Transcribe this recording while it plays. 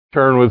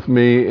Turn with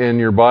me in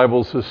your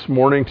Bibles this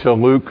morning to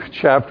Luke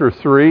chapter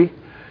 3,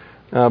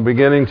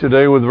 beginning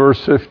today with verse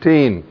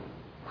 15.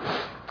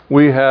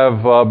 We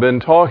have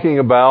been talking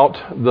about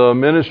the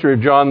ministry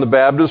of John the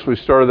Baptist. We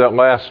started that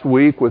last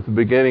week with the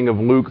beginning of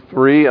Luke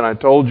 3, and I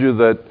told you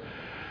that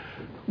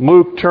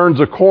Luke turns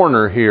a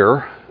corner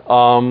here.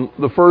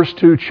 The first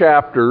two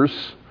chapters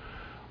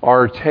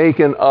are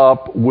taken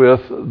up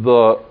with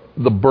the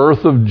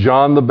birth of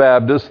John the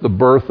Baptist, the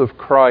birth of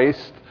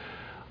Christ.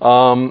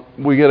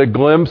 We get a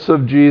glimpse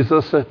of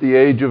Jesus at the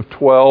age of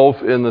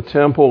 12 in the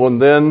temple,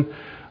 and then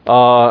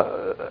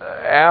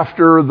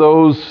after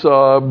those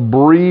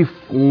brief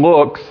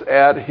looks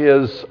at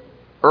his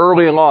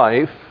early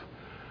life,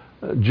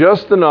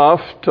 just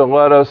enough to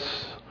let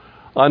us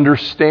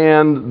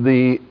understand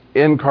the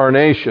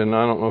incarnation.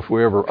 I don't know if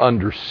we ever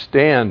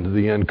understand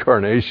the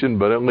incarnation,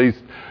 but at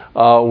least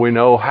we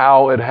know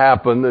how it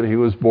happened, that he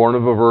was born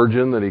of a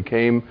virgin, that he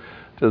came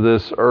to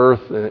this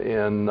earth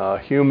in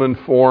human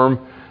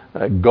form,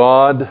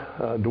 God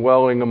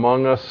dwelling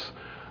among us.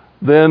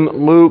 Then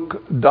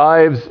Luke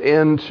dives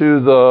into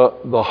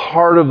the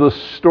heart of the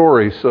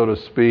story, so to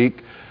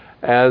speak,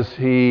 as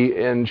he,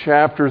 in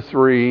chapter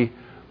 3,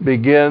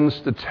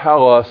 begins to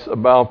tell us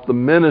about the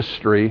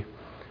ministry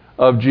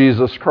of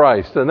Jesus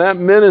Christ. And that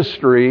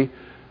ministry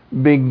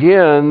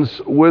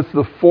begins with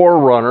the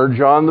forerunner,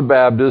 John the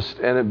Baptist,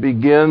 and it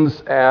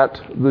begins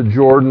at the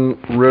Jordan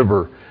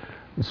River.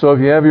 So if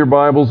you have your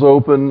Bibles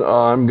open,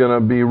 I'm going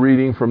to be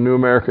reading from New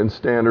American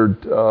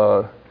Standard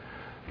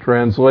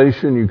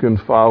Translation. You can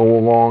follow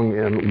along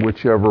in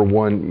whichever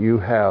one you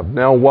have.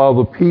 Now, while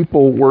the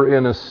people were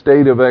in a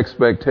state of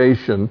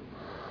expectation,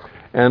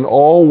 and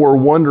all were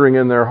wondering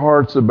in their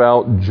hearts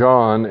about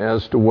John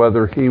as to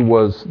whether he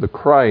was the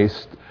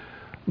Christ,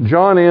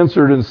 John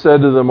answered and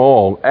said to them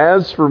all,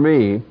 "As for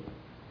me,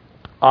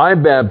 I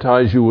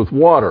baptize you with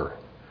water.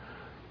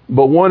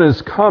 But one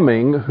is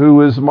coming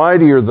who is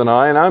mightier than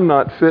I, and I'm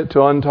not fit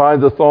to untie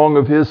the thong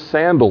of his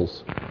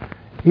sandals.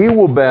 He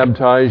will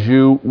baptize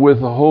you with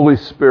the Holy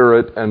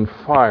Spirit and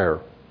fire.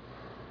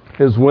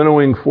 His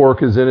winnowing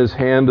fork is in his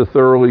hand to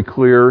thoroughly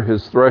clear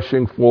his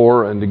threshing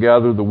floor and to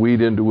gather the wheat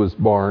into his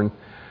barn,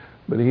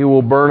 but he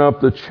will burn up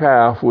the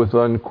chaff with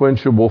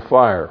unquenchable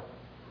fire."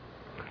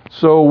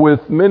 So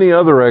with many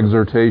other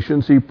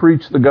exhortations, he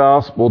preached the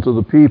gospel to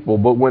the people.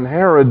 But when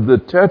Herod the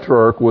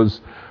Tetrarch was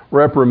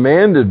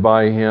reprimanded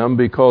by him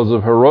because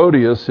of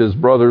Herodias, his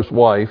brother's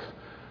wife,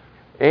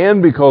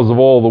 and because of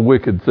all the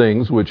wicked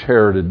things which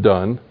Herod had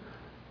done,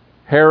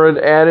 Herod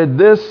added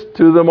this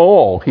to them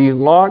all: he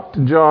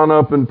locked John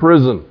up in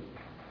prison.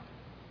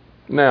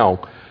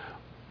 Now,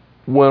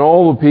 when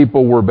all the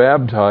people were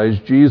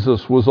baptized,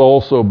 Jesus was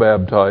also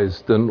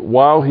baptized, and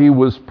while he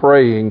was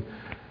praying,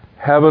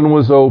 heaven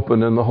was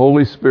opened, and the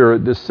Holy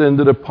Spirit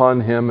descended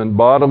upon him in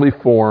bodily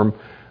form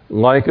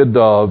like a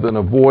dove, and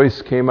a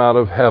voice came out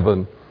of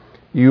heaven: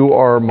 "You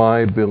are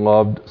my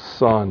beloved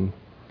Son.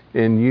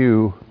 In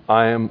you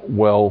I am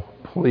well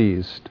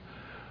pleased."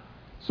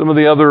 Some of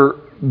the other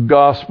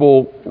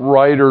gospel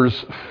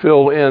writers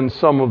fill in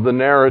some of the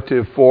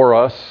narrative for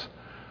us.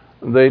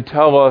 They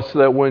tell us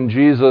that when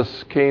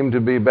Jesus came to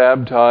be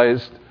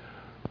baptized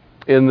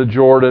in the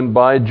Jordan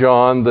by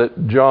John,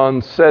 that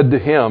John said to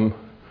him,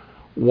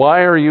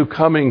 "Why are you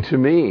coming to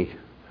me?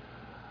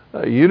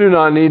 You do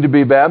not need to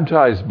be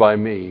baptized by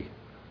me.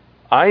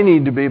 I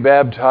need to be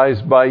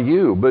baptized by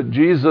you." But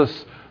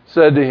Jesus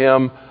said to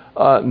him,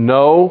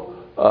 "No,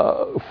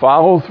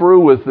 follow through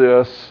with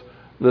this,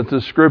 that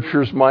the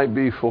scriptures might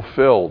be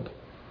fulfilled."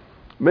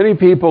 Many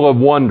people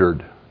have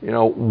wondered,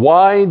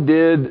 why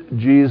did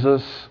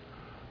Jesus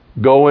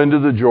go into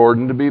the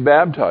Jordan to be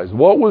baptized?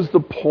 What was the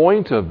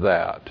point of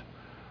that?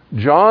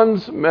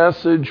 John's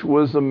message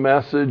was a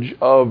message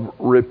of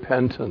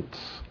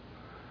repentance.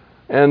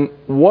 And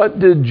what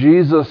did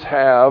Jesus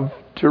have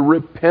to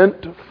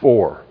repent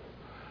for?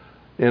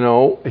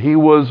 He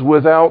was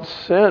without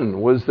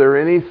sin. Was there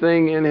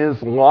anything in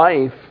his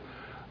life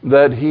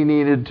that he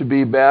needed to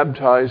be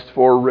baptized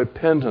for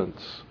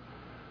repentance?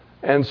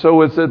 And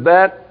so it's at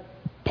that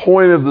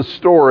point of the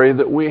story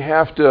that we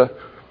have to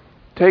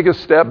take a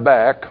step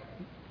back,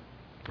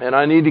 and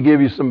I need to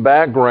give you some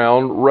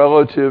background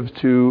relative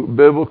to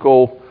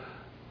biblical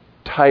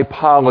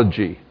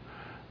typology.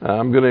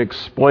 I'm going to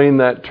explain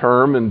that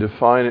term and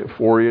define it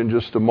for you in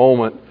just a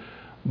moment.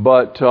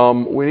 But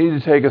we need to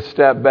take a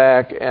step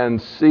back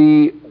and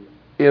see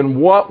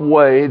in what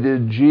way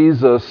did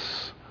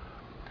Jesus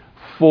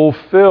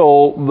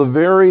fulfill the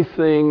very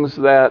things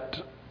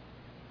that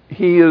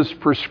he is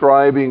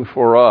prescribing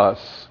for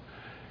us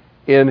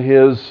in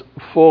his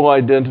full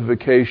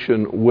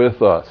identification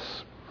with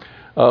us.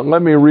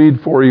 Let me read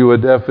for you a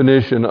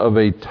definition of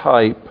a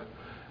type,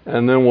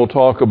 and then we'll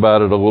talk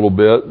about it a little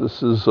bit.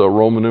 This is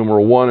Roman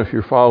numeral 1 if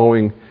you're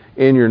following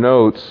in your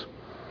notes.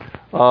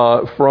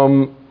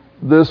 From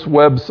this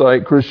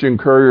website,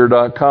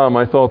 ChristianCourier.com,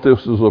 I thought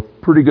this was a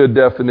pretty good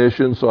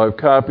definition, so I've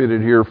copied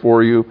it here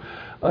for you.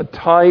 A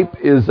type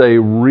is a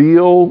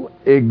real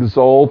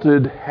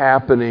exalted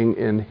happening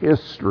in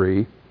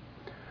history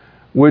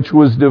which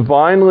was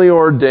divinely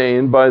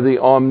ordained by the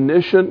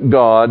omniscient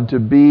God to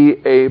be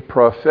a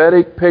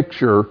prophetic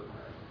picture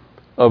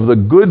of the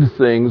good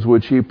things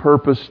which he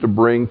purposed to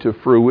bring to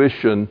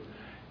fruition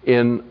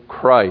in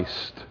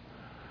Christ.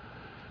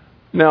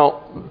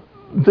 Now,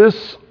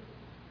 this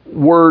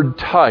word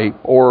type,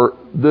 or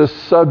this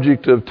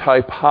subject of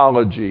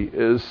typology,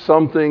 is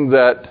something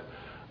that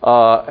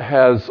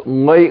has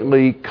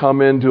lately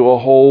come into a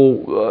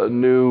whole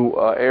new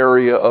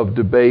area of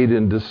debate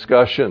and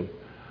discussion.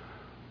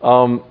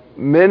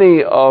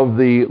 Many of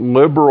the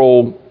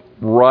liberal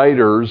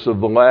writers of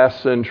the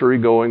last century,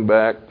 going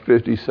back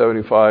 50,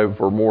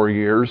 75 or more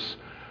years,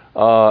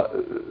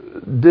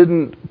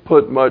 didn't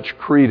put much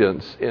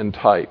credence in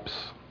types.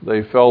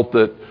 They felt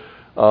that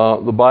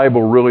the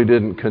Bible really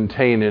didn't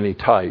contain any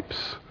types,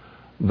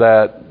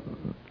 that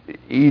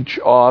each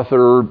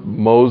author,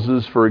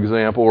 Moses, for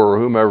example, or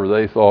whomever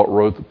they thought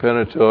wrote the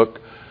Pentateuch,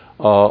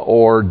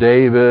 or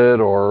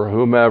David, or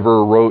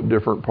whomever wrote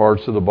different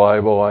parts of the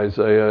Bible,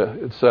 Isaiah,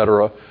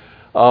 etc.,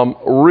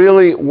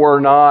 really were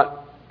not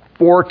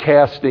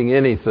forecasting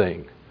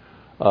anything.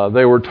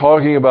 They were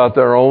talking about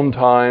their own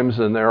times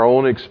and their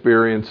own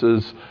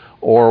experiences,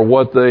 or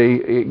what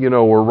they,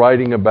 were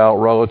writing about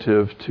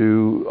relative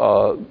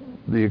to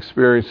the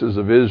experiences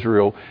of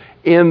Israel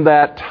in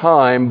that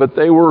time. But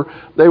they were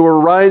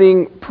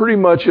writing pretty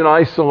much in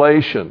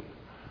isolation.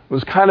 It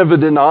was kind of a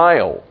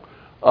denial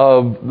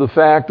of the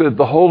fact that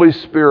the Holy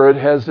Spirit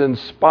has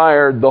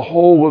inspired the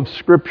whole of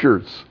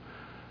Scriptures,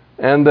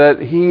 and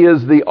that he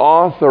is the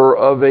author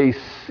of a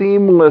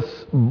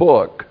seamless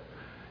book,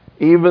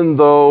 even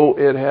though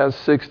it has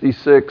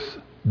 66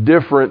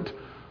 different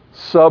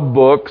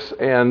sub-books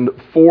and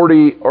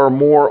 40 or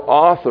more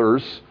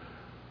authors,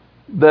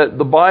 that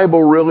the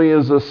Bible really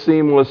is a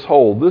seamless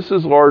whole. This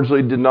is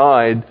largely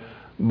denied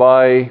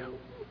by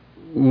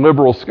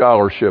liberal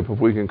scholarship, if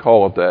we can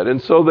call it that.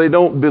 And so they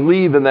don't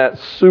believe in that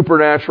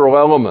supernatural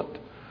element.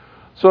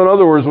 So in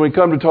other words, when we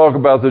come to talk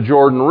about the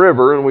Jordan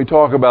River and we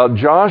talk about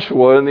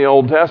Joshua in the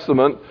Old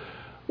Testament,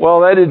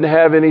 well, that didn't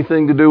have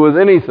anything to do with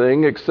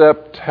anything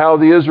except how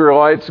the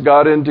Israelites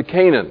got into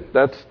Canaan.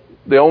 That's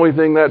the only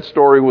thing that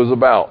story was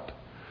about.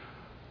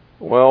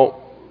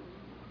 Well,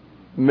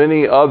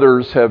 many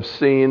others have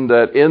seen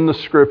that in the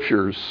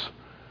Scriptures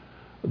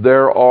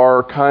there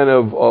are kind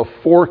of a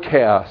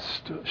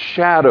forecast,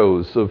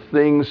 shadows of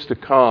things to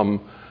come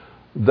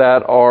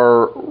that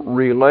are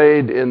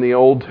relayed in the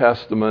Old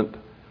Testament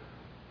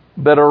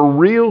that are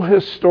real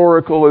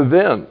historical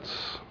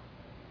events,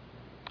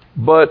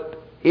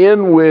 but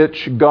in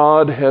which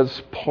God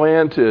has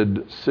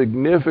planted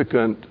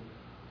significant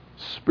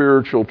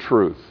spiritual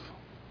truth.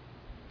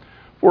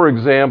 For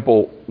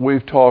example,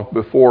 we've talked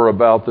before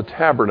about the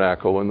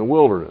tabernacle in the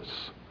wilderness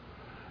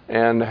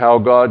and how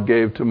God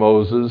gave to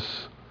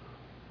Moses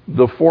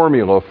the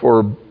formula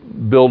for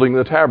building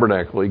the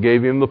tabernacle. He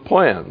gave him the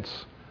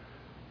plans.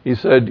 He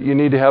said, you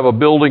need to have a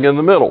building in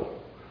the middle.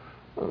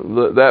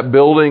 That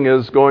building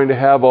is going to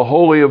have a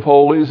holy of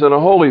holies and a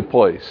holy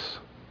place.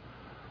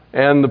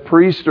 And the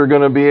priests are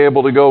going to be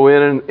able to go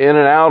in and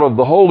out of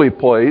the holy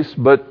place,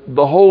 but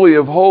the holy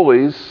of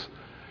holies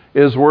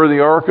is where the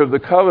Ark of the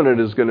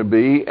Covenant is going to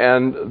be,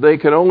 and they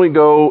can only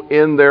go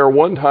in there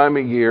one time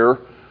a year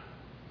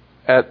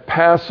at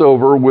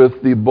Passover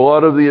with the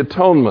blood of the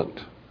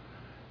atonement.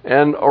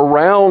 And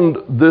around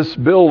this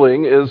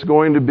building is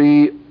going to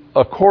be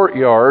a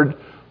courtyard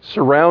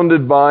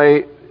surrounded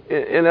by,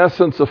 in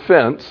essence, a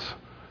fence,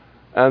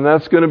 and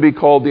that's going to be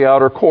called the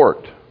outer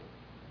court.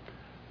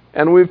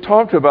 And we've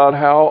talked about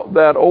how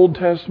that Old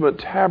Testament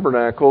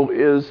tabernacle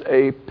is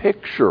a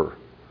picture.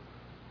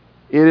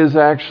 It is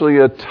actually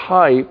a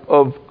type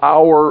of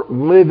our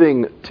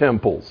living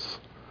temples.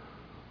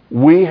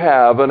 We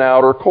have an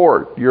outer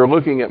court. You're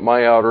looking at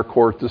my outer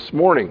court this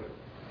morning.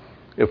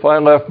 If I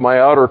left my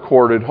outer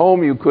court at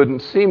home, you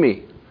couldn't see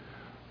me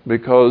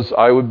because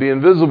I would be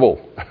invisible.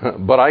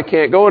 But I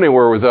can't go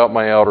anywhere without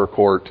my outer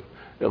court,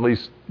 at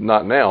least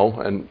not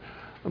now. And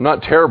I'm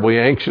not terribly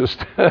anxious.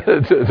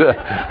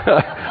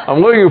 I'm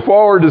looking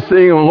forward to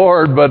seeing the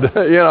Lord, but,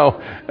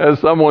 as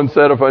someone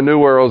said, if I knew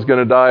where I was going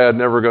to die, I'd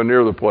never go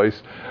near the place.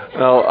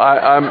 No,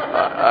 I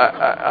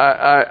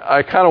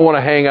kind of want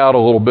to hang out a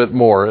little bit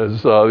more.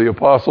 As the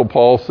Apostle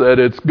Paul said,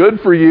 it's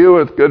good for you,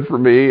 it's good for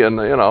me, and,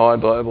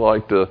 I'd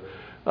like to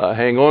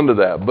hang on to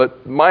that.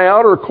 But my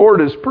outer court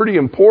is pretty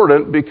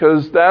important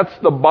because that's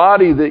the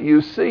body that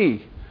you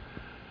see.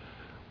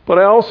 But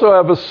I also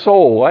have a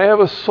soul. I have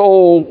a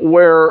soul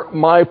where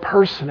my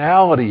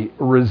personality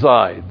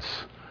resides.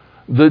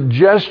 The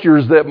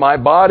gestures that my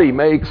body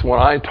makes when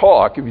I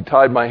talk, if you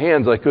tied my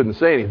hands, I couldn't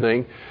say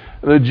anything.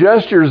 The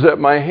gestures that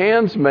my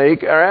hands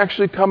make are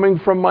actually coming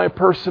from my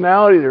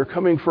personality. They're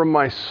coming from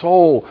my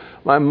soul,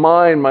 my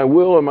mind, my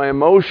will, and my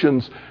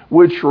emotions,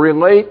 which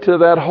relate to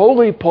that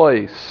holy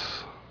place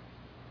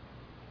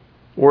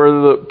where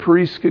the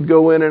priests could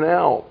go in and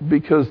out,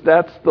 because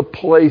that's the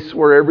place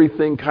where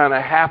everything kind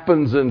of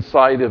happens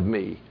inside of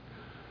me.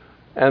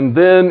 And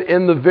then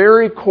in the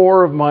very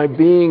core of my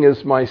being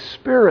is my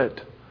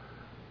spirit.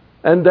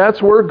 And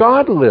that's where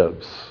God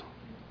lives.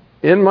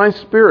 in my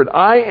spirit.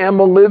 I am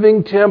a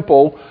living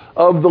temple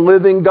of the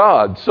living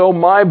God. So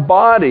my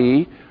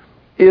body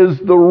is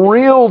the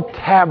real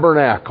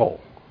tabernacle.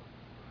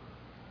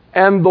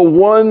 And the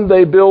one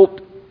they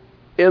built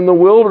in the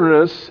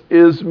wilderness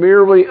is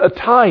merely a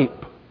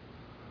type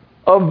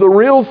of the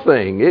real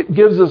thing. It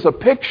gives us a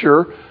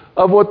picture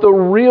of what the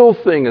real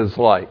thing is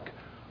like.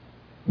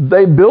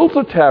 They built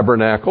a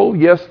tabernacle.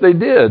 Yes, they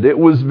did. It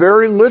was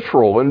very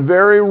literal and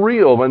very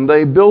real. And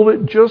they built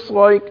it just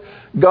like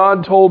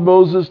God told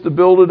Moses to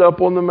build it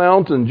up on the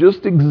mountain,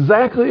 just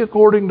exactly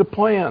according to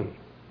plan.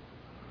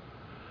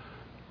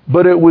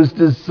 But it was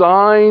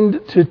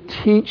designed to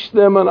teach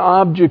them an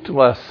object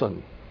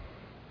lesson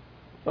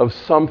of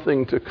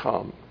something to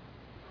come.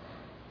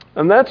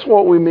 And that's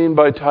what we mean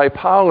by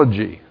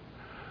typology.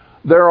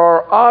 There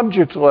are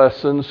object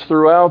lessons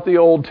throughout the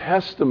Old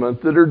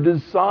Testament that are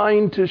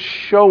designed to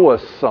show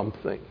us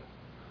something.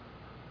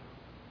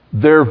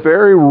 They're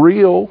very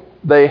real.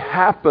 They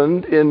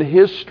happened in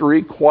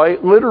history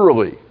quite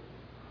literally.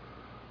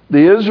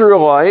 The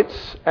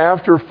Israelites,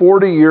 after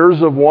 40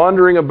 years of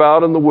wandering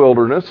about in the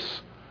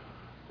wilderness,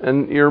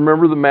 and you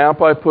remember the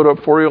map I put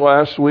up for you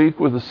last week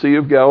with the Sea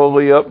of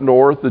Galilee up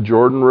north, the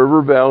Jordan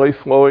River Valley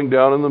flowing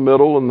down in the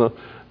middle, and the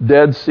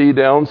Dead Sea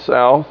down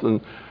south, and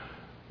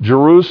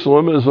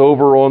Jerusalem is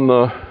over on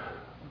the,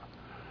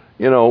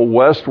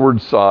 westward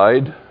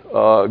side,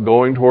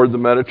 going toward the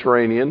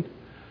Mediterranean.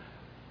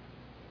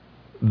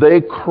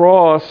 They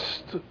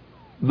crossed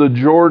the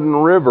Jordan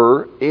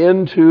River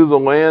into the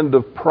land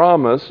of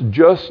promise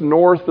just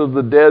north of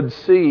the Dead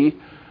Sea,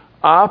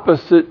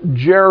 opposite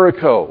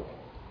Jericho.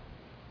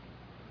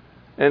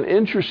 And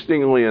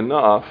interestingly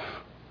enough,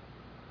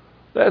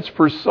 that's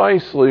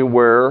precisely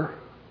where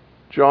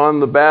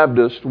John the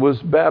Baptist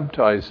was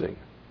baptizing.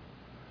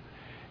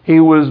 He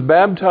was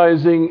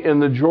baptizing in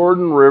the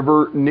Jordan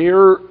River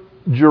near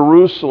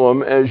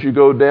Jerusalem as you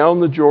go down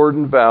the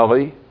Jordan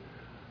Valley,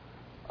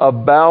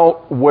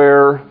 about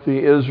where the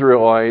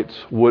Israelites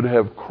would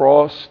have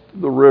crossed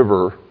the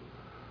river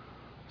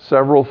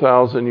several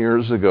thousand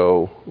years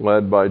ago,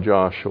 led by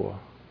Joshua.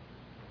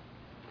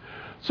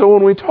 So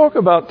when we talk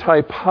about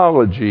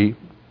typology,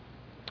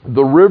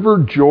 the River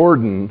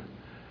Jordan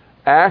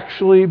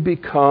actually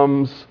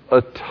becomes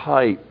a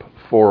type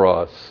for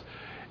us.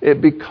 It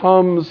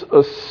becomes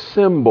a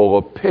symbol,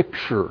 a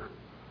picture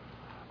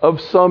of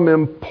some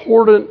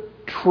important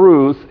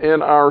truth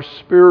in our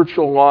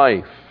spiritual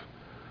life.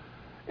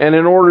 And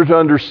in order to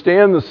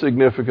understand the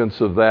significance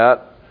of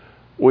that,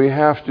 we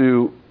have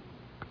to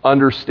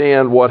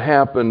understand what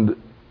happened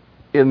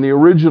in the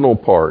original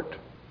part.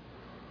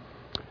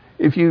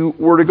 If you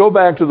were to go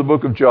back to the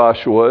book of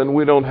Joshua, and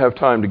we don't have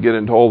time to get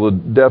into all the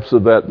depths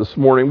of that this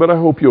morning, but I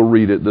hope you'll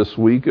read it this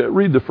week.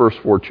 Read the first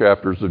 4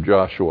 chapters of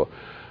Joshua.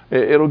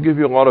 It'll give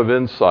you a lot of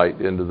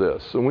insight into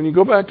this. And when you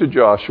go back to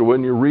Joshua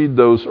and you read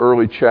those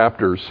early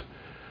chapters,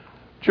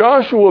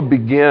 Joshua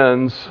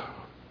begins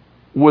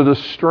with a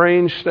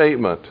strange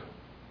statement.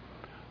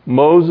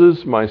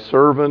 Moses, my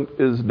servant,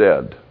 is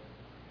dead.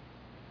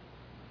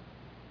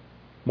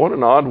 What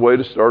an odd way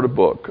to start a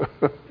book.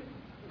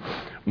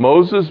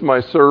 Moses, my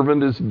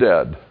servant, is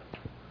dead.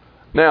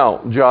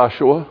 Now,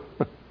 Joshua,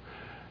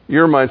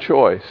 you're my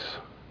choice.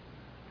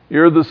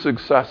 You're the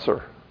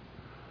successor.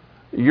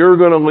 You're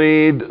going to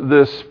lead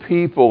this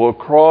people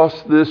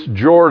across this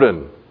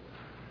Jordan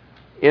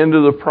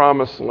into the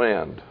promised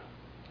land.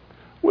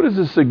 What is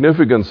the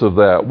significance of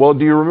that? Well,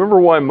 do you remember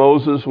why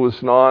Moses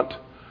was not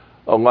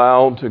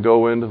allowed to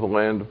go into the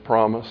land of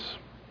promise?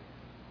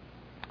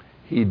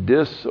 He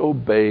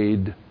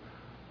disobeyed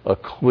a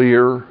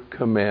clear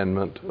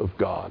commandment of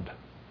God.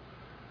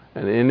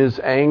 And in his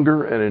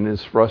anger and in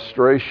his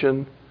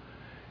frustration,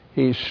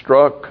 he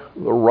struck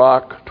the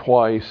rock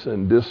twice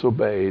and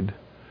disobeyed.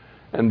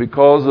 And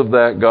because of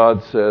that,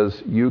 God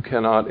says, you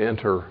cannot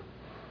enter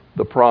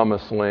the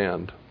promised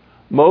land.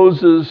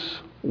 Moses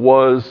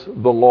was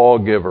the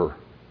lawgiver.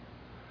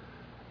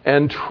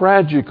 And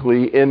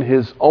tragically, in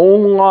his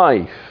own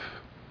life,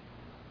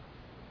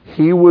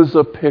 he was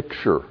a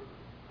picture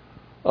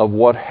of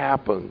what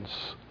happens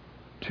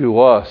to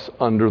us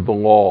under the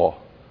law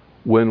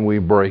when we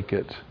break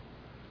it.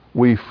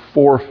 We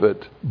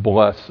forfeit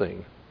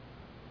blessing.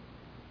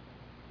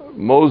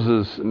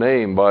 Moses'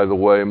 name, by the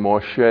way,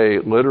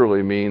 Moshe,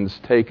 literally means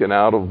taken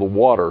out of the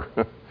water.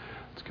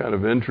 It's kind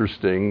of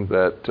interesting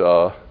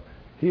that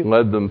he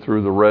led them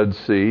through the Red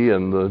Sea,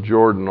 and the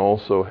Jordan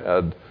also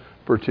had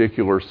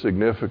particular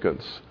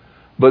significance.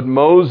 But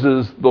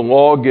Moses, the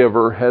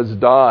lawgiver, has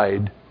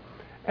died,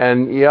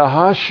 and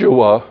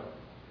Yahushua,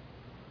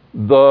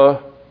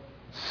 the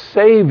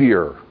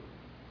Savior,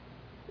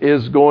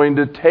 is going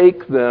to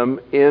take them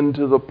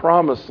into the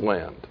promised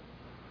land.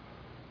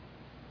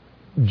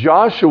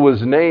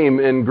 Joshua's name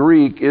in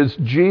Greek is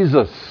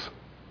Jesus,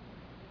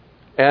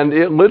 and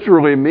it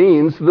literally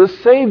means the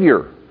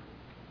Savior.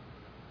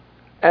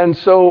 And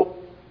so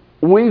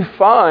we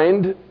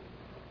find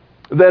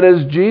that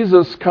as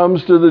Jesus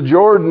comes to the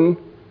Jordan,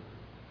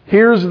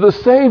 here's the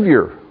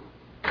Savior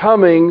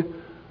coming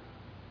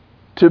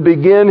to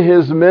begin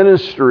his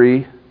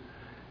ministry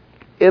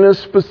in a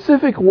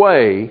specific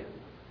way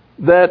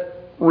that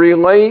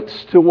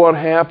relates to what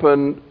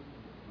happened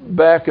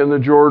back in the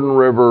Jordan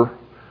River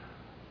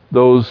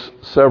those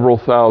several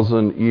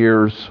thousand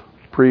years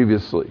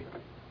previously.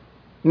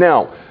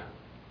 Now,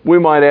 we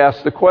might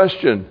ask the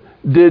question,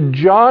 did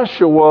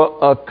Joshua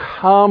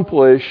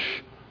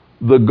accomplish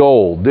the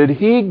goal? Did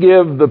he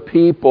give the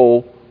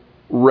people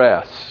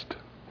rest?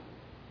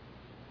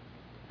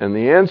 And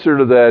the answer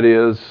to that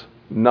is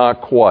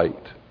not quite.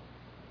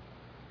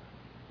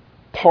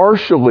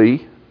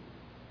 Partially,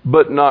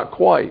 but not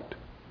quite.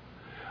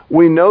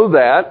 We know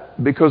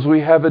that because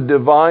we have a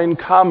divine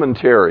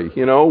commentary.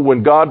 You know,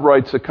 when God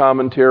writes a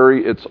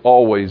commentary, it's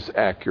always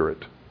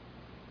accurate.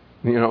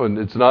 You know, and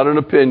it's not an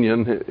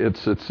opinion,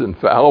 it's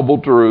infallible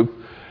truth.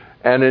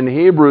 And in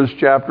Hebrews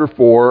chapter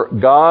 4,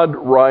 God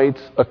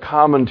writes a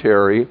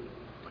commentary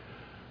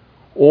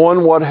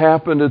on what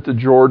happened at the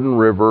Jordan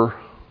River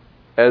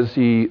as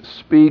he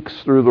speaks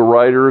through the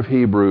writer of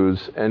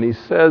Hebrews. And he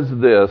says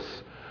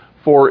this,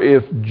 "For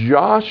if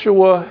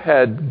Joshua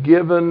had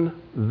given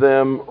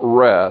them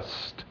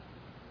rest,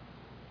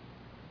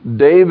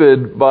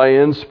 David, by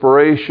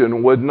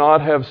inspiration, would not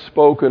have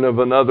spoken of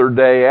another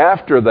day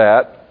after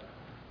that,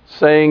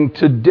 saying,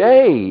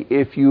 'Today,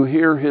 if you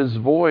hear his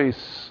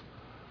voice,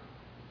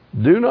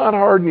 do not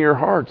harden your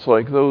hearts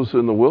like those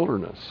in the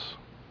wilderness.'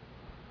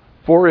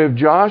 For if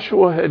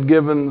Joshua had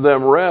given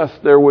them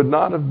rest, there would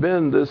not have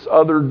been this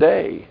other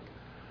day.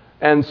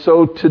 And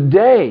so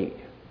today,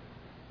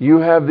 you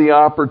have the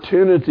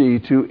opportunity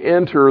to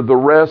enter the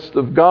rest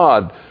of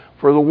God.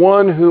 For the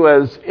one who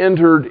has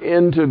entered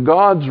into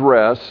God's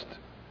rest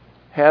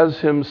has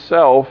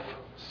himself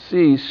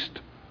ceased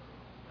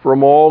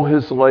from all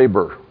his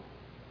labor."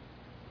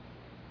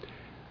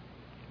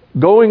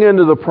 Going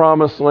into the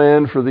promised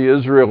land for the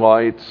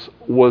Israelites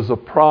was a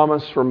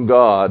promise from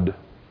God.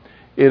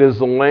 It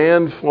is a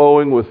land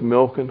flowing with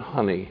milk and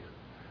honey.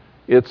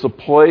 It's a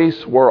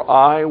place where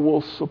I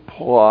will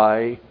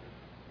supply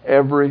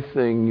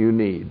everything you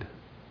need.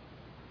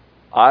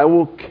 I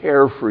will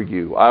care for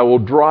you. I will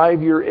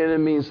drive your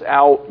enemies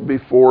out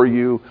before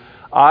you.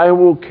 I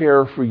will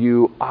care for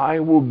you. I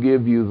will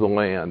give you the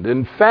land.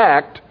 In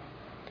fact,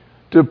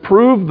 to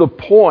prove the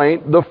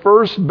point, the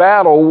first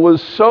battle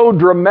was so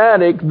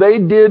dramatic, they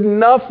did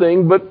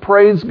nothing but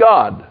praise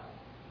God.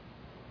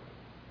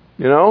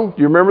 You know,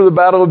 do you remember the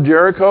Battle of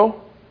Jericho?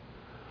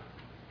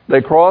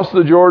 They crossed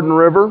the Jordan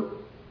River.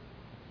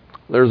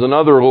 There's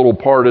another little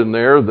part in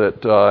there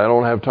that I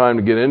don't have time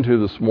to get into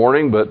this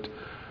morning, but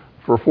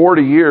for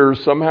 40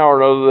 years, somehow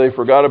or another, they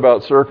forgot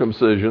about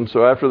circumcision.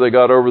 So after they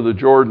got over the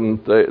Jordan,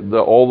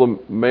 all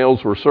the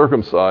males were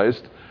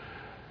circumcised.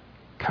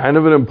 Kind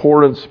of an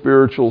important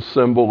spiritual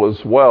symbol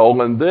as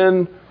well. And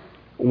then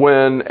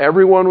when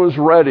everyone was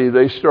ready,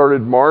 they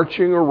started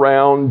marching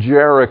around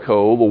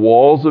Jericho, the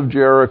walls of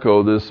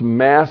Jericho, this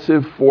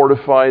massive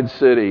fortified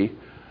city,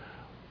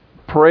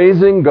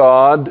 praising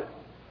God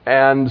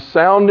and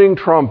sounding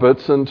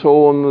trumpets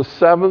until on the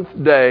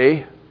seventh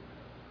day,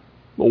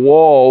 the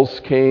walls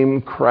came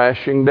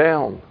crashing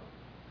down.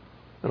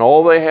 And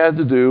all they had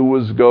to do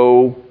was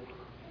go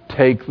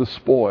take the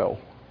spoil,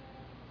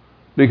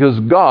 because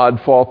God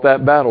fought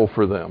that battle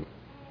for them.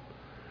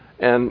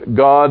 And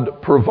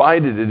God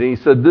provided it. And he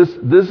said,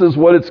 this is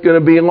what it's going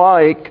to be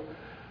like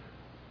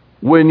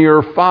when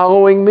you're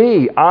following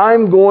me.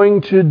 I'm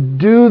going to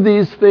do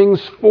these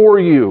things for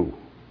you.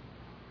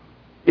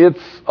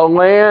 It's a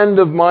land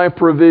of my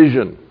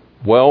provision.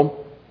 Well,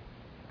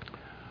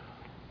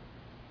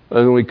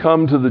 when we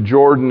come to the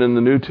Jordan in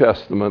the New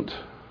Testament,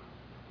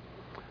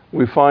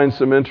 we find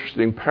some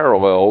interesting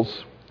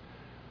parallels.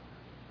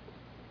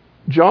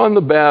 John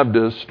the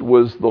Baptist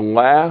was the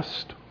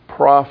last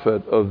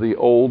prophet of the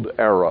old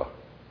era.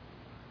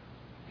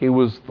 He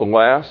was the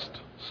last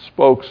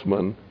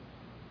spokesman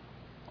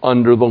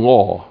under the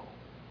law.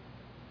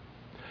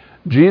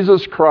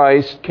 Jesus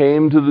Christ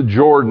came to the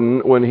Jordan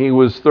when he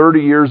was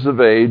 30 years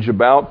of age,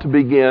 about to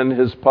begin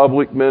his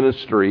public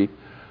ministry,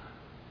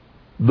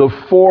 the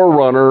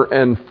forerunner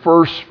and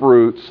first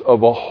fruits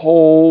of a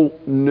whole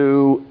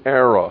new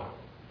era.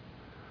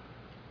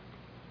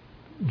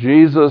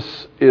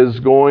 Jesus is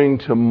going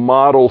to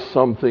model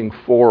something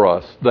for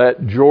us.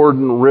 That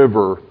Jordan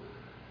River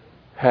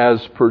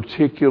has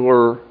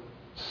particular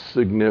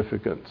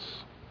significance.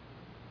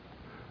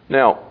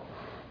 Now,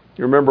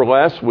 you remember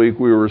last week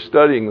we were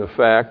studying the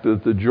fact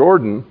that the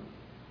Jordan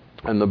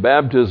and the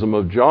baptism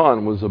of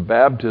John was a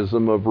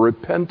baptism of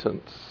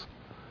repentance.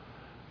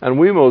 And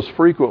we most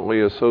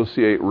frequently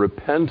associate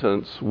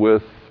repentance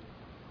with,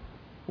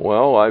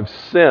 well, I've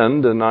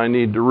sinned and I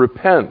need to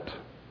repent.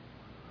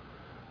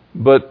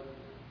 But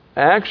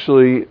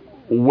actually,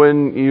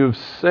 when you've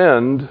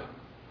sinned,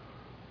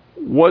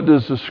 what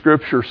does the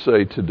Scripture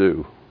say to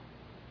do?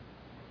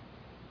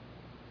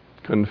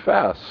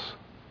 Confess.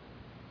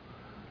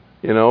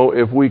 You know,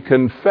 if we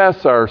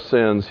confess our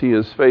sins, He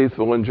is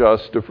faithful and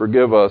just to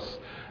forgive us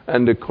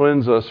and to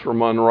cleanse us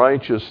from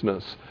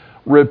unrighteousness.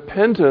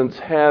 Repentance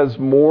has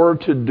more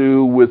to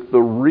do with the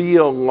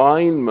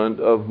realignment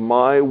of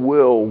my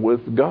will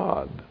with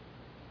God.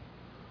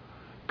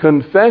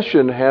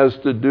 Confession has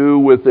to do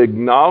with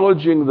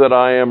acknowledging that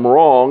I am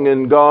wrong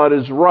and God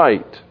is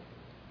right.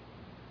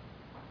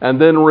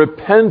 And then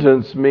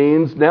repentance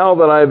means, now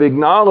that I've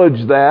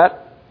acknowledged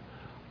that,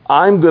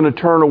 I'm going to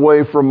turn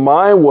away from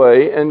my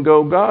way and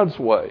go God's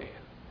way.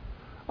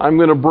 I'm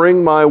going to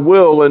bring my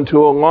will into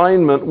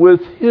alignment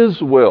with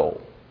His will.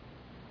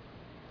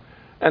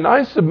 And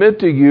I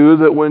submit to you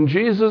that when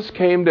Jesus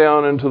came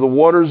down into the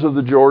waters of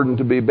the Jordan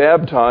to be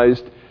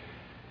baptized,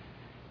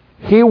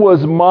 He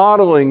was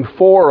modeling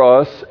for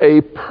us a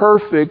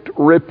perfect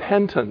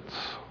repentance.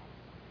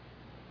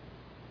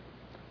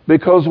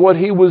 Because what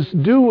He was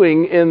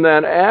doing in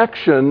that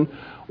action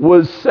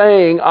was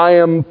saying, I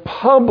am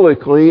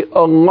publicly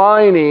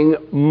aligning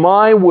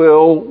my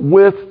will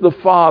with the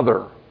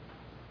Father.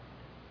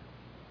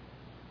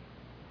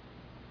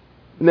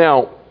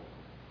 Now,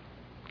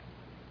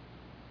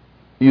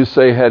 you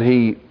say, had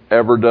He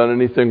ever done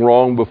anything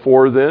wrong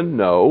before then?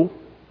 No.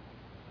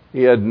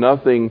 He had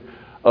nothing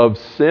of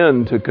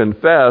sin to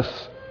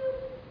confess.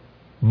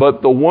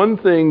 But the one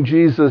thing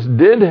Jesus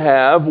did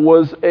have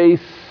was a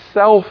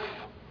self-life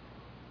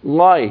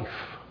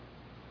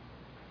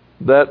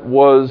that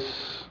was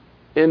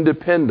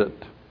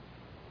independent.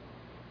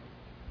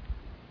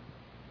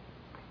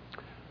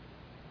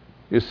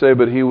 You say,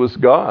 but He was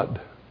God.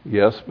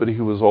 Yes, but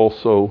He was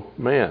also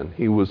man.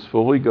 He was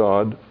fully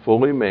God,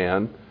 fully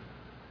man.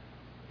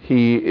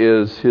 He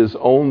is His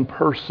own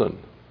person.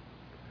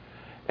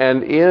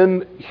 And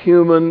in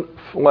human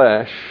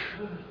flesh,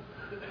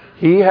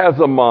 He has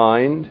a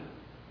mind,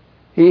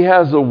 He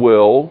has a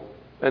will,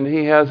 and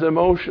He has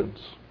emotions.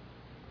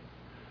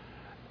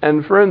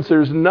 And friends,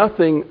 there's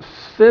nothing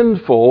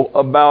sinful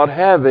about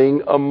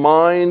having a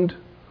mind,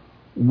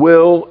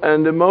 will,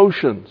 and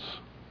emotions.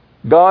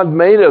 God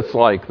made us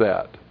like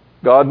that.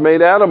 God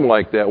made Adam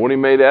like that. When He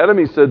made Adam,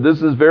 He said,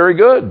 this is very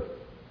good.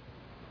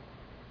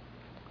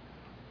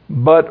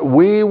 But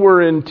we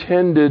were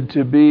intended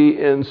to be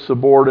in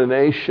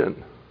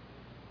subordination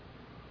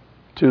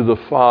to the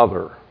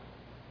Father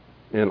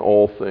in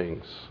all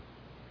things.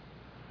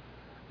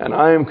 And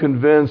I am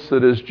convinced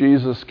that as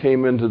Jesus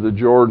came into the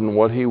Jordan,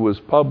 what He was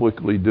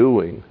publicly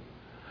doing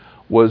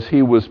was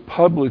He was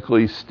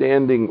publicly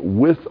standing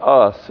with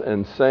us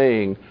and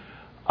saying,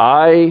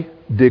 I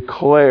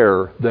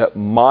declare that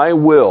my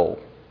will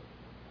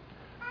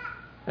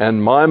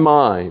and my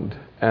mind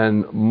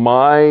and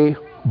my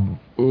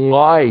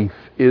life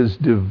is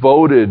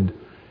devoted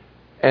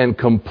and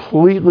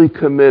completely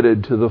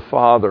committed to the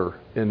Father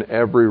in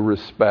every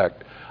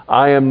respect.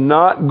 I am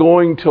not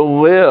going to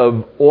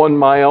live on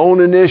my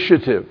own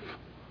initiative,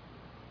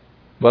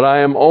 but I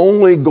am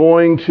only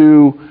going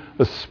to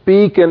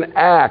speak and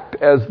act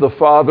as the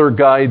Father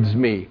guides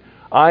me.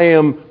 I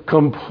am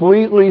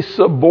completely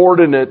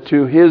subordinate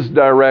to His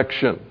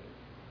direction.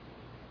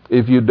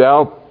 If you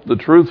doubt the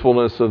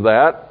truthfulness of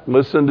that,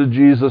 listen to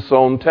Jesus'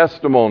 own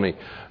testimony.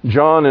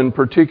 John in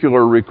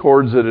particular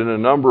records it in a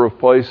number of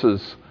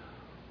places.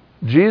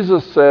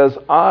 Jesus says,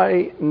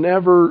 I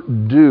never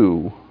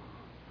do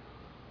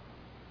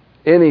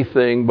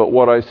anything but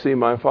what I see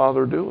my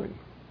Father doing.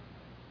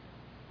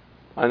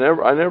 I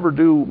never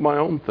do my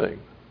own thing.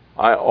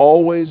 I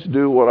always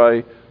do what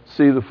I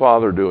see the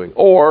Father doing.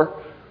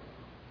 Or,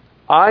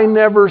 I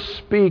never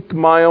speak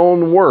my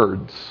own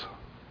words.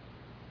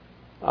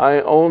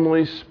 I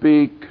only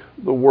speak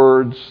the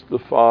words the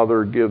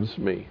Father gives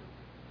me.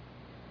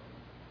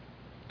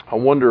 I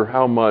wonder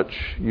how much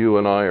you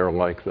and I are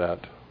like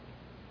that.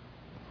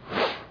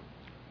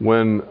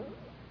 When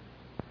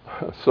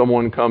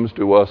someone comes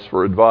to us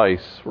for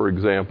advice, for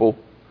example,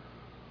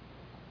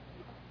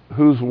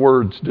 whose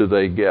words do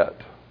they get?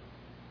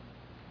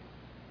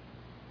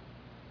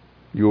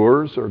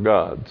 Yours or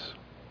God's?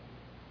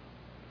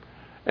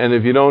 And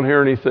if you don't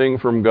hear anything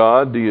from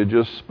God, do you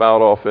just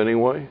spout off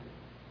anyway?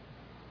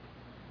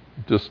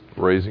 Just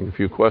raising a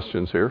few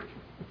questions here.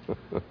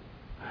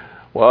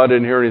 Well, I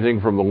didn't hear anything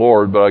from the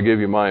Lord, but I'll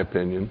give you my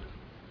opinion.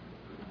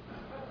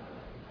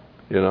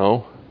 You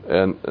know?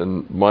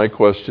 And my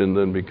question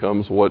then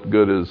becomes, what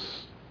good is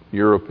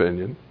your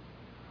opinion?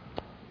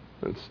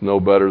 It's no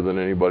better than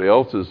anybody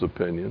else's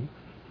opinion.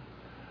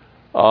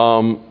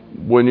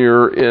 When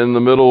you're in the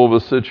middle of a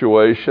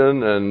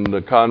situation and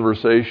the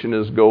conversation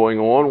is going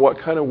on, what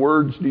kind of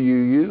words do you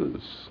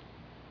use?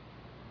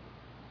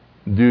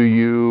 Do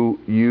you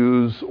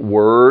use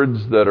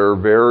words that are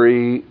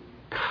very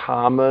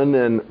common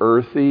and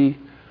earthy?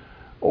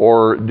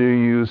 Or do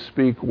you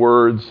speak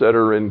words that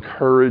are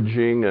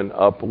encouraging and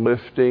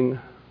uplifting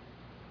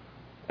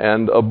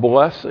and a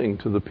blessing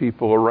to the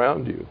people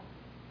around you?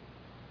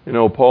 You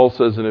know, Paul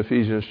says in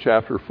Ephesians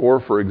chapter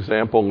 4, for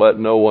example, let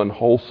no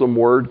unwholesome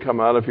word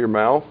come out of your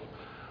mouth,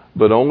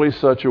 but only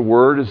such a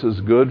word as is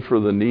good for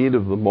the need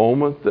of the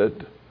moment,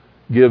 that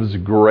gives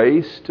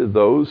grace to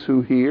those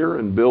who hear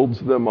and builds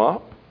them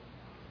up.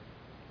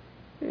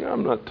 You know,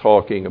 I'm not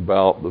talking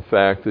about the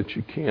fact that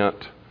you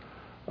can't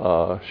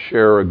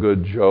share a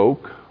good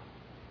joke,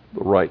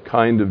 the right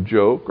kind of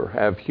joke, or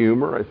have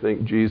humor. I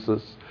think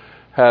Jesus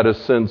had a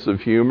sense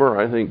of humor.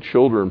 I think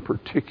children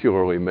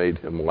particularly made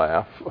him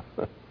laugh.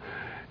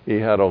 He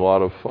had a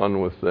lot of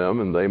fun with them,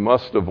 and they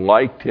must have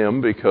liked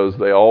him because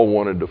they all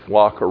wanted to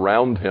flock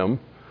around him.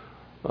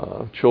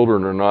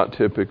 Children are not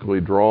typically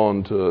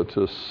drawn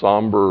to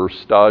somber,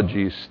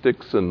 stodgy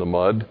sticks in the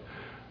mud.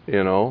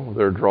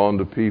 They're drawn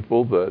to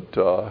people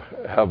that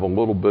have a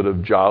little bit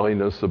of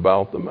jolliness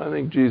about them. I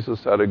think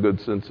Jesus had a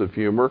good sense of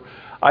humor.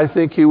 I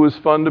think he was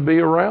fun to be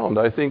around.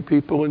 I think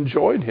people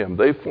enjoyed him.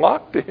 They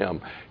flocked to him.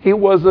 He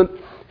wasn't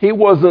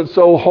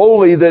so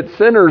holy that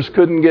sinners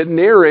couldn't get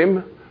near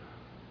him.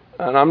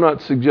 And I'm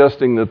not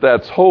suggesting that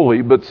that's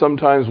holy, but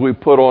sometimes we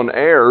put on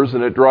airs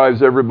and it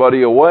drives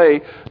everybody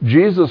away.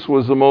 Jesus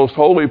was the most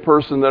holy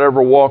person that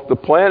ever walked the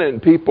planet, and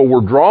people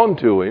were drawn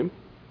to him.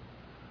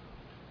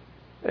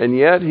 And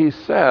yet he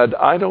said,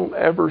 I don't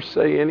ever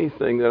say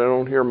anything that I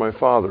don't hear my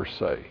Father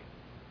say.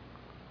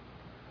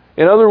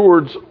 In other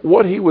words,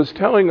 what he was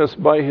telling us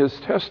by his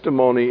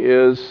testimony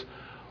is,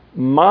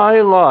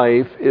 my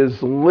life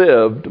is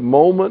lived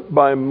moment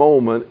by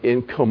moment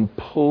in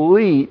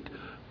complete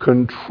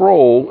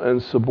control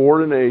and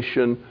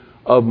subordination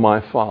of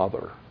my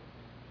Father.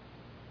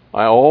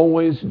 I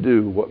always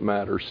do what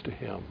matters to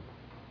him.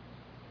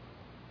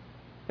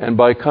 And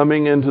by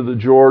coming into the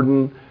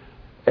Jordan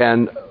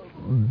and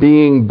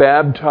being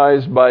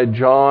baptized by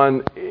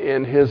John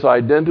in his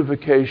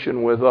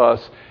identification with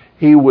us,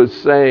 he was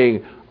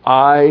saying,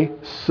 I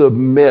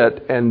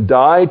submit and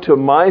die to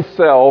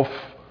myself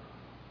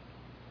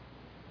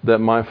that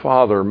my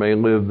Father may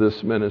live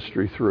this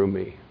ministry through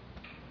me.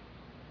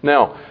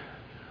 Now,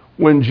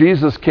 when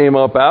Jesus came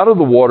up out of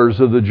the waters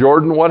of the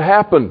Jordan, what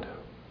happened?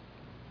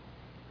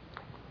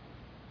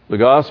 The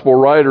gospel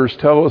writers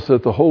tell us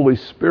that the Holy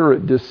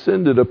Spirit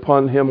descended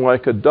upon him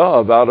like a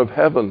dove out of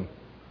heaven.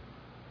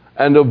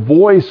 And a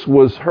voice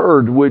was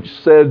heard which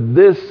said,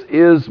 This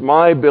is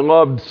my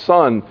beloved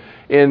Son.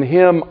 In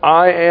him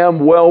I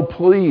am well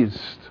pleased.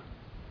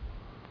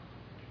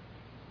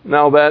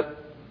 Now that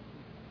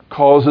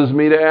causes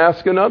me to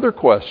ask another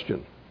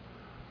question.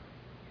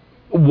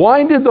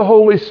 Why did the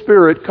Holy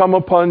Spirit come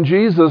upon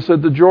Jesus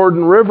at the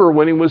Jordan River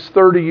when he was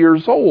 30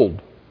 years old?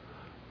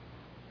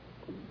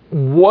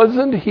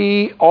 Wasn't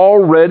he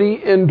already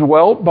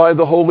indwelt by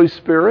the Holy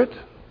Spirit?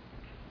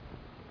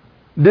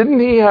 Didn't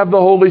he have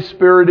the Holy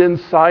Spirit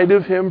inside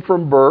of him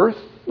from birth?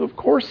 Of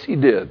course he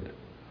did.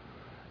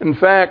 In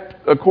fact,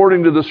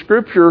 according to the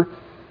Scripture,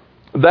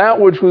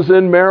 that which was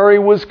in Mary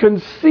was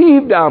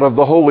conceived out of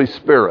the Holy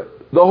Spirit.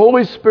 The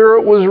Holy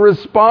Spirit was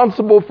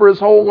responsible for his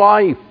whole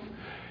life.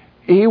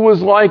 He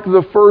was like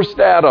the first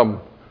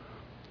Adam,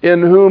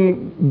 in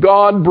whom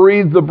God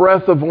breathed the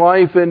breath of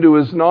life into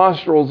his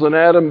nostrils, and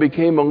Adam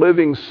became a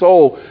living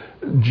soul.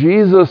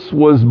 Jesus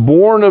was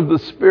born of the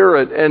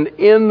Spirit, and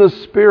in the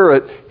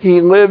Spirit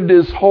he lived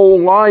his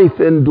whole life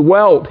and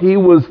dwelt. He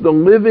was the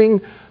living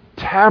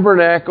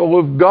tabernacle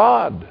of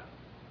God.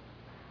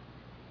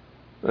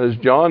 As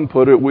John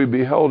put it, we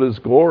beheld his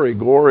glory.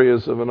 Glory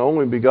as of an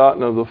only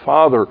begotten of the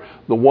Father,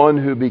 the one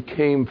who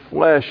became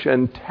flesh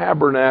and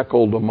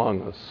tabernacled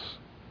among us.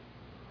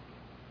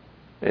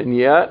 And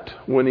yet,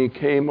 when he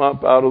came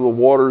up out of the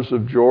waters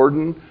of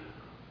Jordan,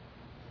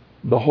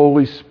 the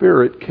Holy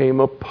Spirit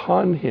came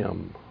upon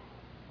him.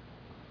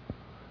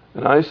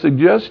 And I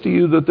suggest to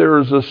you that there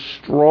is a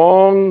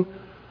strong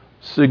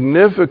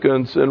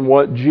significance in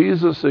what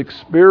Jesus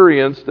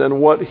experienced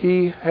and what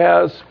he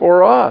has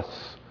for us.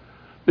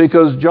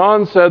 Because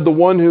John said, the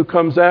one who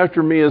comes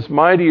after me is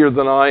mightier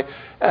than I,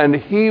 and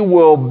he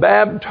will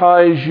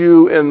baptize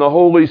you in the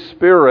Holy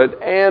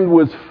Spirit and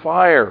with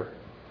fire.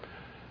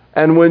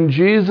 And when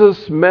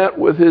Jesus met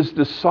with his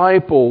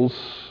disciples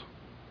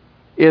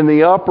in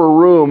the upper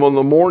room on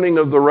the morning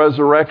of the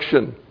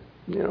resurrection,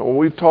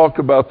 we've talked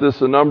about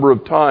this a number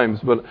of times,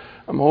 but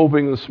I'm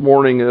hoping this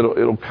morning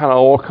it'll kind of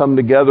all come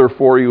together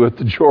for you at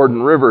the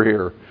Jordan River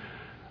here.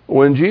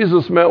 When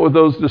Jesus met with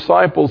those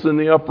disciples in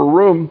the upper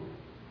room,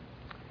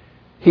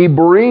 he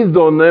breathed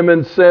on them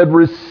and said,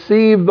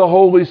 receive the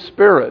Holy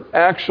Spirit.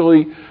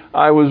 Actually,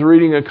 I was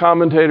reading a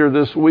commentator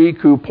this week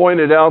who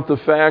pointed out the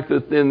fact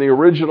that in the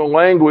original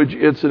language,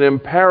 it's an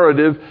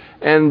imperative,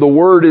 and the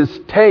word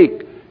is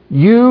take.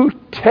 You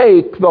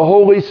take the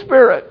Holy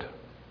Spirit.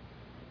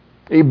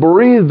 He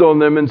breathed on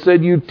them and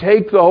said, you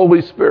take the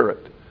Holy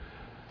Spirit.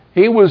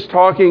 He was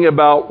talking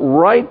about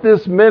right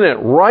this minute,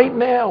 right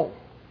now,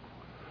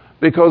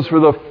 because for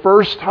the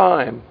first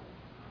time,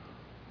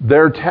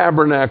 their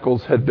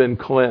tabernacles had been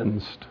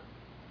cleansed,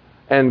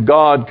 and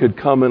God could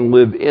come and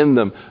live in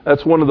them.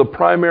 That's one of the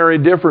primary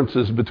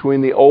differences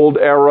between the Old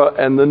Era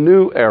and the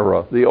New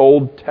Era, the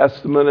Old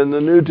Testament and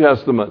the New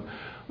Testament.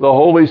 The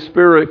Holy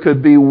Spirit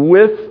could be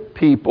with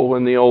people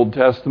in the Old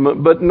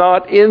Testament, but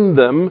not in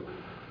them,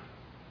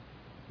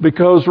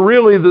 because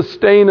really the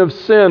stain of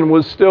sin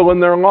was still in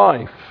their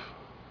life.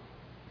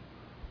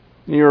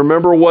 You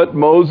remember what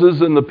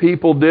Moses and the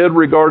people did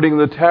regarding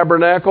the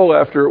tabernacle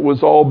after it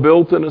was all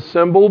built and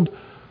assembled?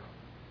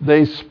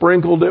 They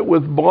sprinkled it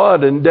with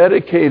blood and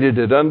dedicated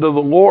it unto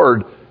the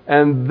Lord,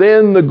 and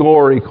then the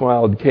glory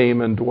cloud came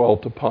and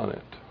dwelt upon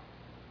it.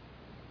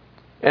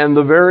 And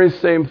the very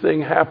same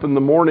thing happened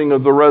the morning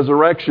of the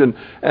resurrection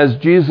as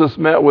Jesus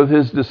met with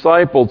his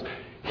disciples.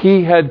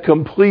 He had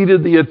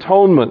completed the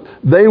atonement.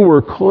 They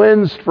were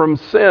cleansed from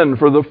sin.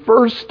 For the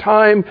first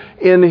time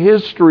in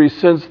history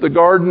since the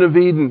Garden of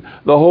Eden,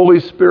 the Holy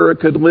Spirit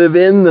could live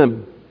in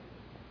them.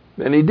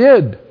 And He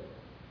did.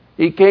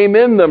 He came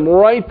in them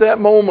right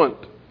that moment.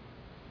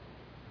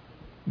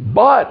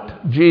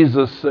 But,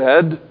 Jesus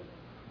said,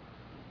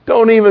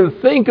 don't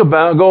even think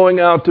about going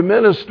out to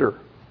minister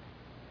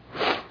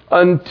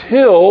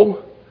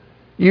until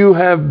you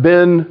have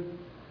been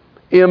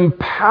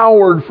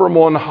empowered from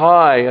on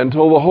high,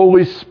 until the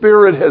Holy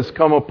Spirit has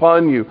come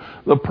upon you.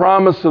 The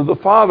promise of the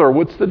Father.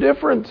 What's the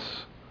difference?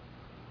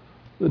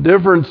 The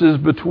difference is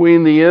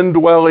between the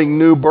indwelling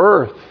new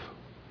birth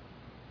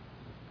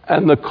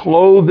and the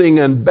clothing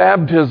and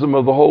baptism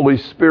of the Holy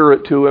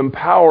Spirit to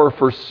empower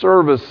for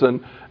service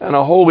and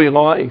a holy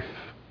life.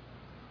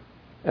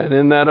 And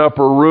in that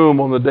upper room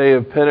on the day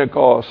of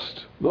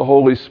Pentecost, the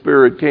Holy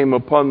Spirit came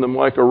upon them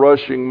like a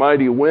rushing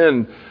mighty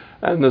wind.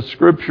 And the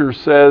Scripture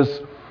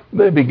says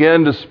they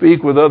began to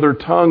speak with other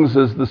tongues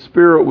as the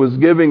Spirit was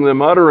giving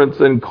them utterance,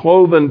 and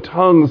cloven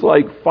tongues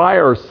like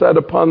fire set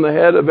upon the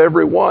head of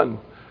every one.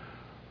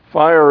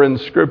 Fire in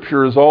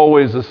Scripture is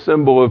always a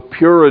symbol of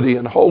purity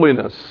and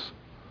holiness.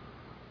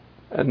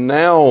 And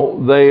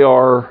now they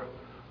are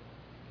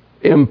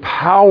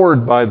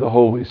empowered by the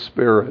Holy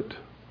Spirit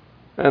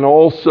and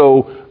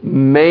also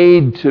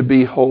made to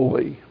be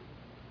holy.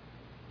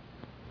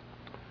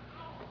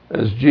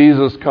 As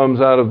Jesus comes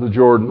out of the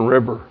Jordan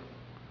River,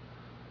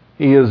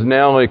 He is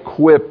now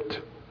equipped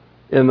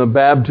in the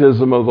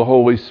baptism of the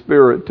Holy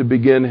Spirit to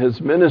begin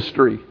His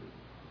ministry,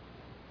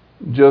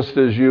 just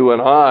as you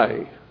and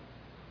I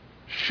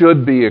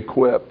should be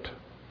equipped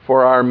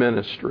for our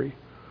ministry.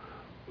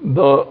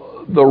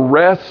 The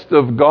rest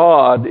of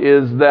God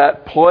is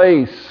that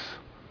place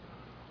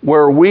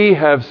where we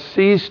have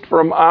ceased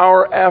from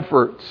our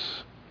efforts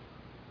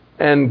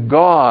and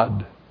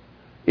God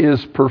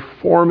is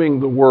performing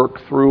the work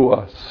through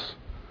us.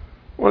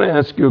 I want to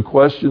ask you a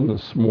question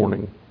this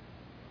morning.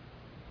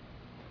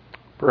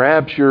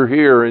 Perhaps you're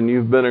here and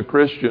you've been a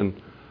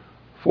Christian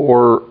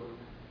for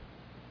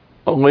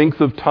a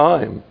length of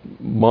time,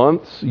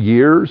 months,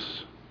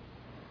 years,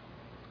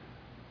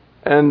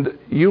 and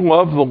you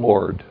love the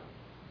Lord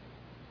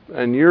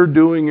and you're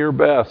doing your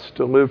best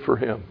to live for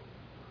Him.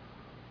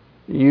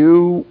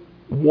 You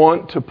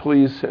want to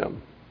please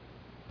Him.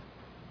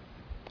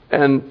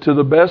 And to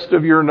the best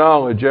of your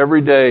knowledge,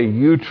 every day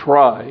you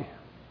try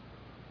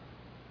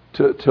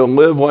to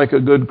live like a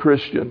good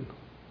Christian.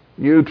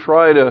 You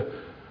try to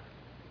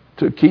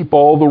keep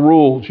all the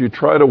rules. You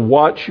try to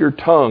watch your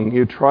tongue.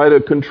 You try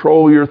to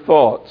control your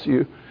thoughts.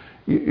 You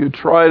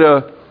try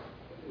to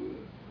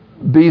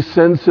be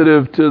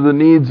sensitive to the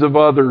needs of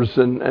others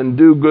and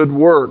do good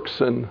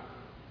works. And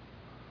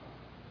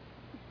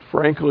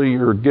frankly,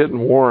 you're getting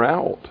worn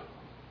out.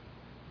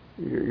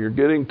 You're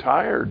getting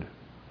tired.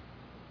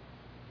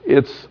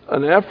 It's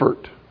an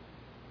effort.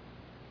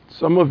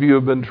 Some of you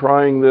have been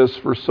trying this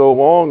for so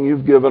long,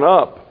 you've given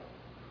up.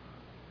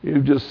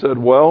 You've just said,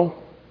 well,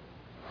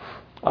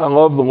 I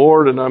love the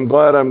Lord and I'm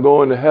glad I'm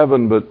going to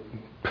heaven, but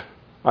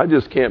I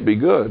just can't be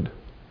good.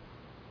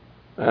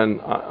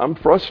 And I'm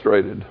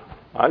frustrated.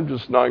 I'm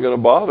just not going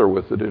to bother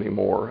with it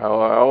anymore.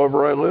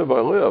 However I live,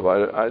 I live.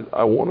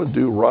 I want to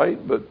do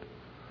right, but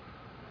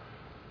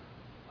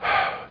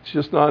it's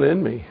just not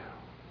in me.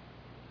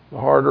 The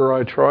harder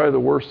I try, the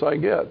worse I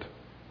get.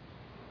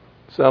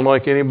 Sound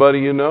like anybody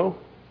you know?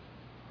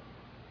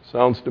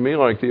 Sounds to me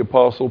like the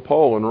Apostle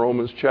Paul in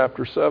Romans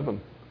chapter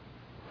 7.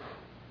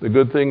 The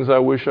good things I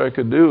wish I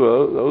could do,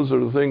 those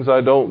are the things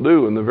I don't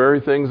do. And the very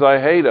things I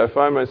hate, I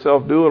find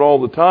myself doing all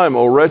the time.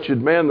 O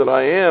wretched man that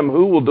I am,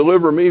 who will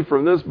deliver me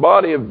from this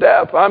body of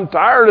death? I'm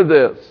tired of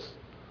this.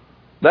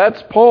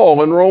 That's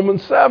Paul in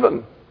Romans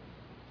 7.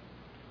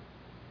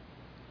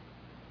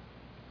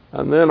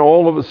 And then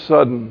all of a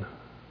sudden,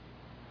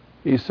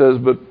 he says,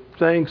 but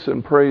thanks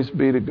and praise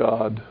be to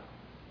God.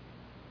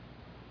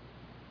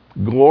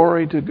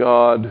 Glory to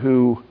God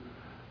who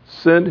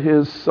sent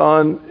His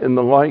Son in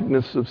the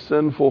likeness of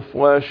sinful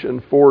flesh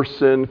and for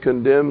sin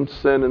condemned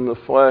sin in the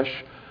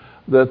flesh,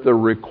 that the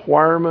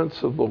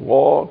requirements of the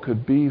law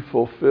could be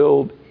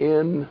fulfilled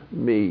in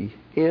me,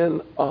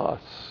 in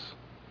us,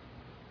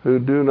 who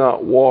do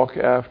not walk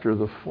after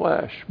the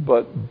flesh,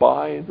 but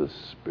by the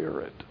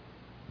Spirit.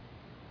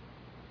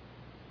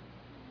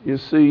 You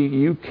see,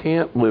 you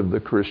can't live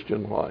the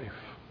Christian life,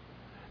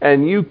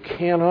 and you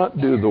cannot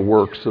do the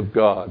works of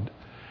God,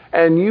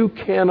 and you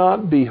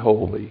cannot be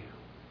holy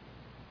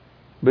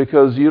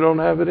because you don't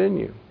have it in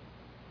you.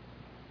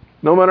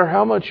 No matter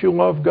how much you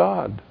love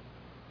God,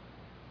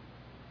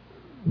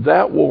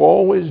 that will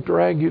always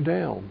drag you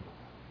down.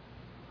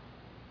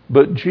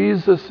 But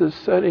Jesus is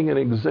setting an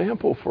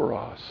example for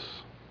us.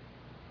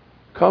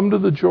 Come to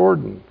the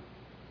Jordan.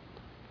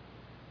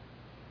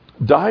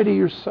 Die to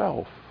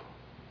yourself.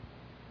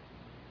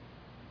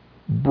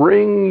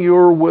 Bring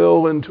your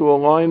will into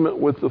alignment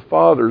with the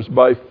Father's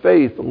by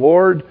faith.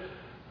 Lord,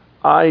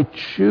 I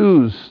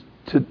choose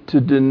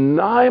to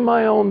deny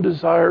my own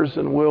desires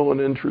and will and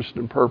interest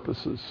and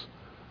purposes.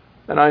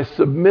 And I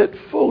submit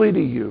fully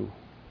to you.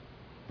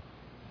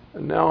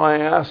 And now I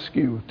ask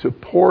you to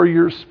pour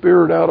your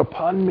Spirit out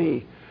upon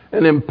me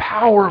and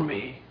empower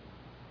me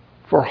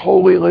for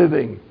holy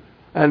living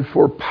and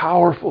for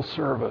powerful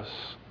service.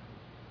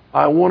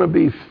 I want to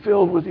be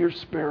filled with your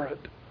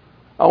Spirit.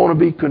 I want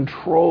to be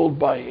controlled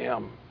by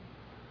Him.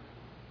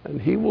 And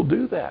He will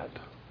do that.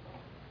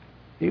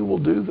 He will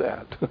do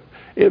that.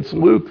 It's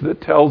Luke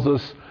that tells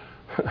us,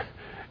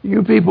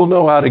 you people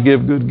know how to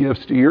give good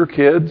gifts to your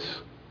kids.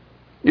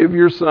 If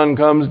your son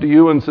comes to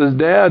you and says,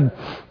 Dad,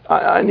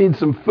 I need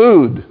some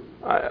food.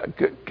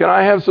 Can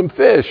I have some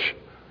fish?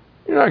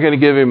 You're not going to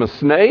give him a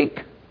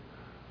snake.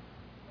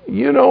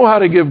 You know how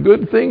to give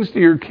good things to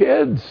your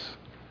kids.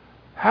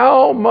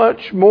 How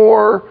much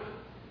more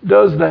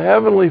does the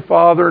Heavenly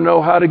Father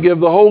know how to give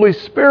the Holy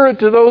Spirit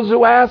to those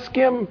who ask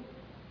Him?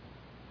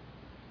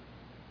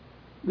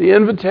 The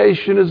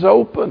invitation is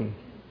open.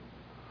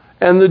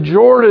 And the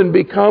Jordan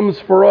becomes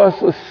for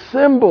us a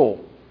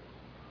symbol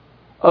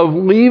of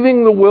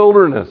leaving the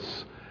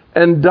wilderness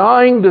and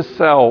dying to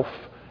self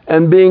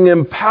and being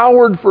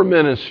empowered for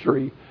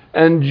ministry.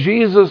 And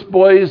Jesus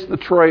blazed the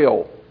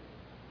trail.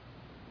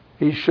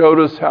 He showed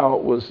us how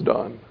it was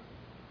done.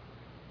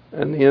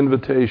 And the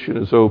invitation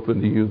is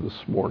open to you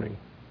this morning.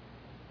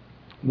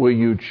 Will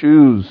you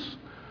choose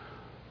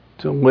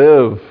to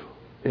live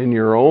in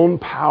your own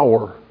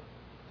power,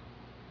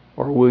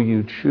 or will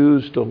you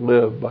choose to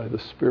live by the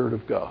Spirit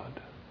of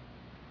God?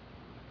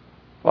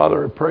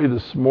 Father, I pray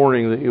this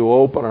morning that you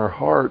open our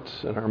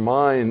hearts and our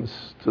minds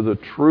to the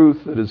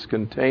truth that is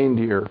contained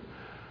here,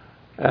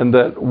 and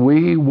that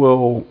we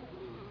will,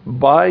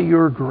 by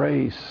your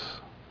grace,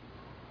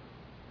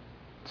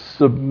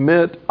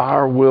 submit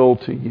our will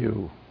to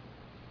you.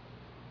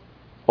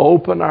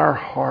 Open our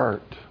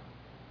heart.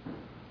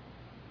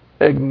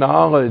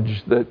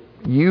 Acknowledge that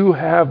you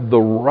have the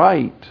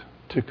right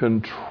to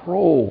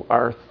control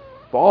our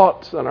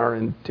thoughts and our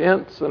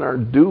intents and our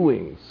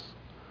doings.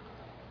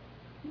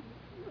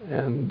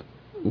 And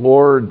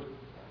Lord,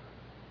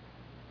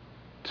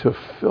 to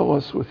fill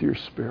us with your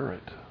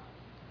Spirit.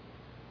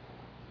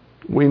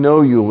 We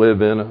know you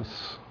live in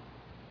us.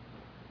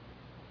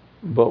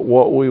 But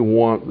what we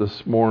want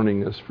this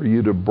morning is for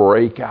you to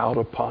break out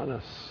upon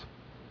us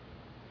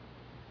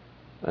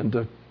and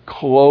to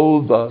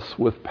clothe us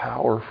with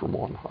power from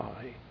on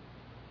high.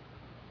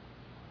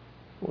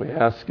 We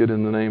ask it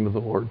in the name of the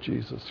Lord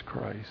Jesus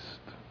Christ.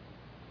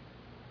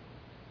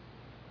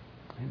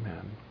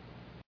 Amen.